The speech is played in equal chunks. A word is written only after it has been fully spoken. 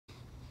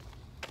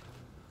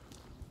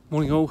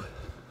Morning all,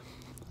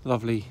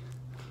 lovely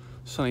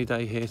sunny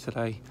day here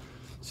today.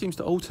 Seems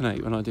to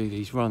alternate when I do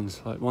these runs,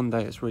 like one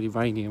day it's really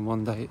rainy and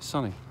one day it's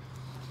sunny.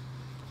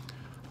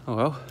 Oh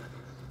well.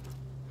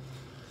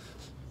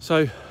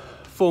 So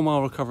 4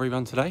 mile recovery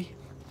run today.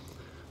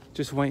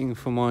 Just waiting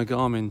for my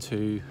Garmin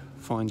to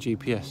find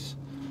GPS,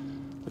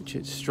 which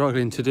it's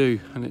struggling to do,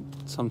 and it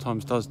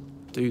sometimes does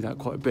do that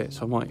quite a bit,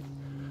 so I might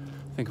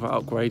think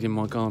about upgrading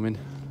my Garmin.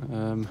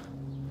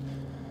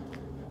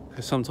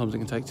 Because sometimes it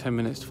can take 10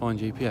 minutes to find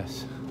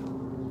GPS.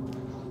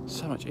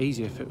 So much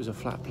easier if it was a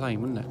flat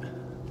plane, wouldn't it?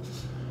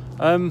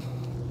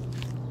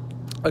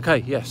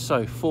 Okay, yes,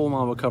 so 4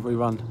 mile recovery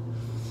run.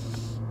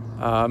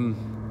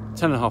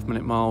 10.5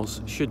 minute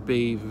miles, should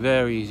be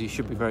very easy,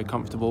 should be very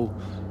comfortable.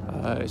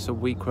 It's a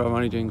week where I'm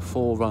only doing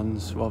 4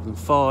 runs rather than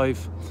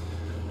 5.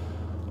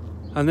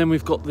 And then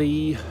we've got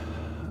the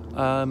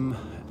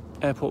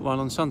airport run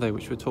on Sunday,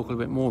 which we'll talk a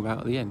little bit more about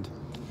at the end.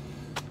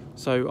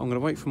 So I'm going to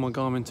wait for my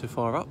Garmin to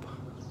fire up,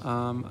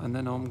 and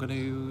then I'm going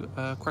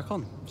to crack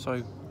on.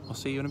 So I'll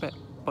see you in a bit.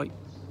 Bye.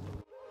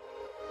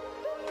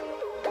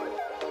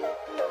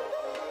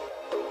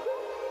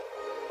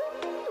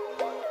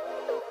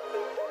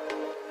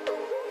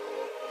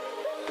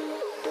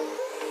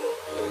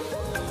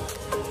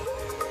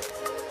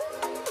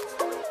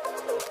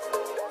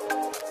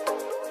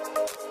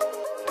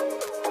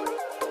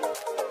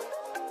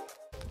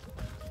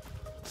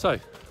 So,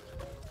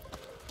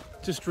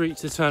 just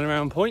reached the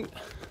turnaround point,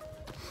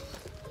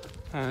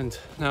 and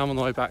now I'm on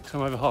the way back, so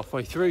I'm over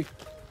halfway through.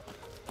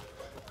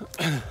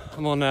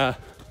 I'm on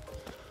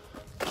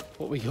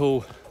what we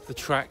call the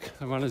track.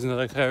 The runners in the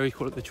local area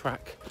call it the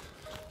track.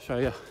 Show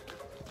you.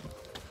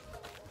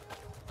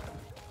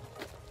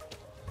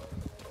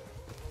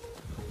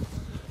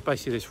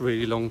 Basically this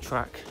really long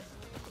track.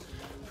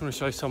 If you want to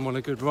show someone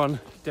a good run,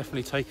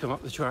 definitely take them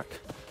up the track.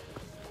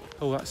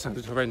 Oh, that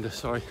sounded horrendous,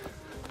 sorry.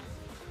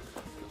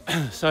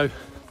 So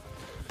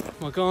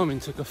my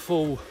Garmin took a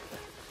full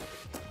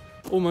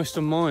almost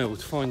a mile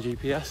to find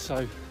GPS,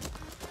 so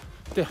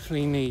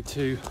definitely need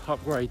to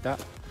upgrade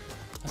that.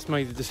 That's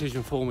made the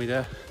decision for me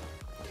there.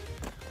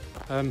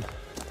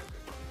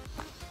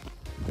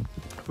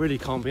 Really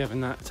can't be having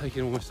that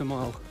taking almost a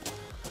mile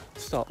to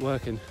start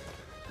working.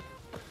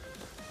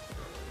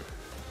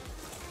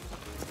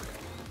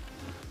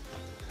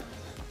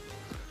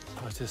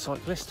 Hi to the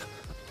cyclist.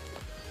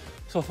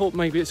 So I thought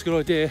maybe it's a good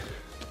idea,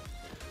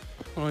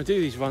 when I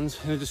do these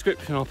runs, in the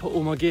description I'll put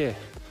all my gear.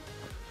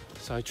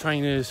 So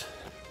trainers,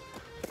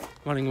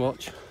 running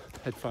watch,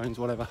 headphones,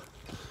 whatever.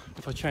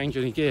 If I change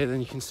any gear, then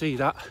you can see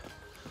that.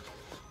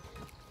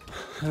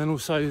 And then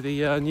also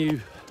the new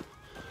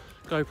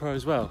GoPro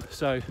as well.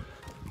 So I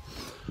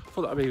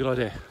thought that would be a good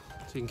idea,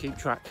 so you can keep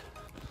track.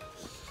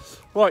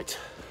 Right,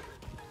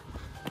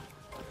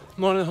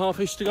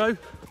 9.5-ish to go.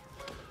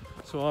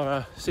 So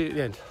I'll see you at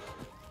the end.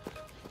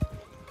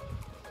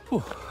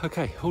 Whew,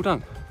 okay, all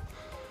done.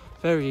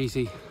 Very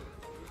easy,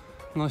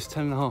 nice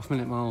 10.5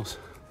 minute miles,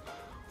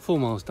 4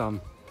 miles done.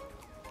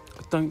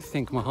 I don't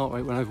think my heart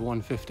rate went over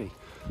 150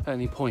 at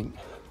any point,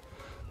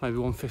 maybe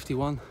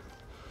 151,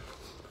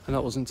 and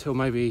that wasn't until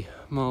maybe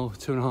mile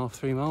 2.5,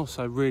 3 miles,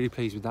 so really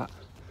pleased with that.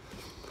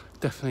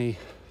 Definitely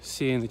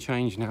seeing the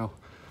change now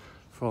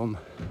from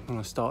when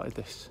I started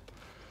this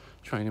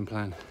training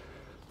plan.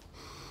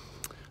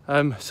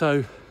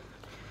 So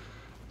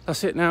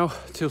that's it now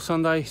till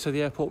Sunday, so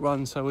the airport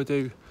run, so we'll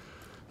do.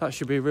 That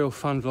should be a real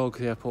fun vlog,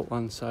 the airport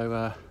one.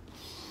 So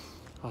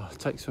I'll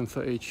take some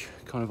footage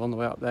kind of on the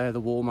way up there, the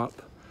warm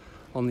up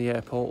on the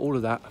airport, all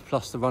of that,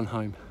 plus the run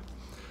home.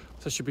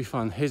 So it should be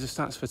fun. Here's the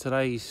stats for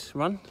today's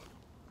run.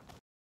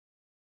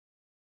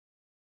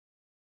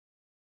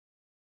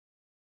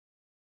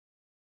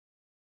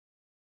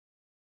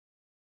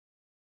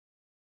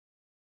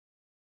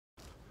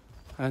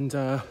 And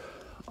I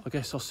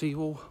guess I'll see you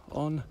all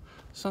on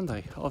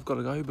Sunday. I've got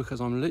to go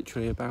because I'm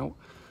literally about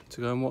to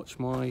go and watch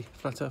my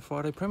Flat Earth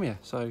Friday premiere.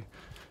 So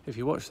if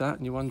you watch that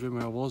and you're wondering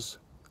where I was,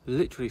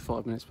 literally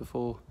 5 minutes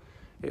before,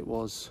 it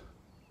was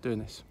doing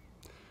this.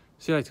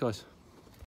 See you later, guys.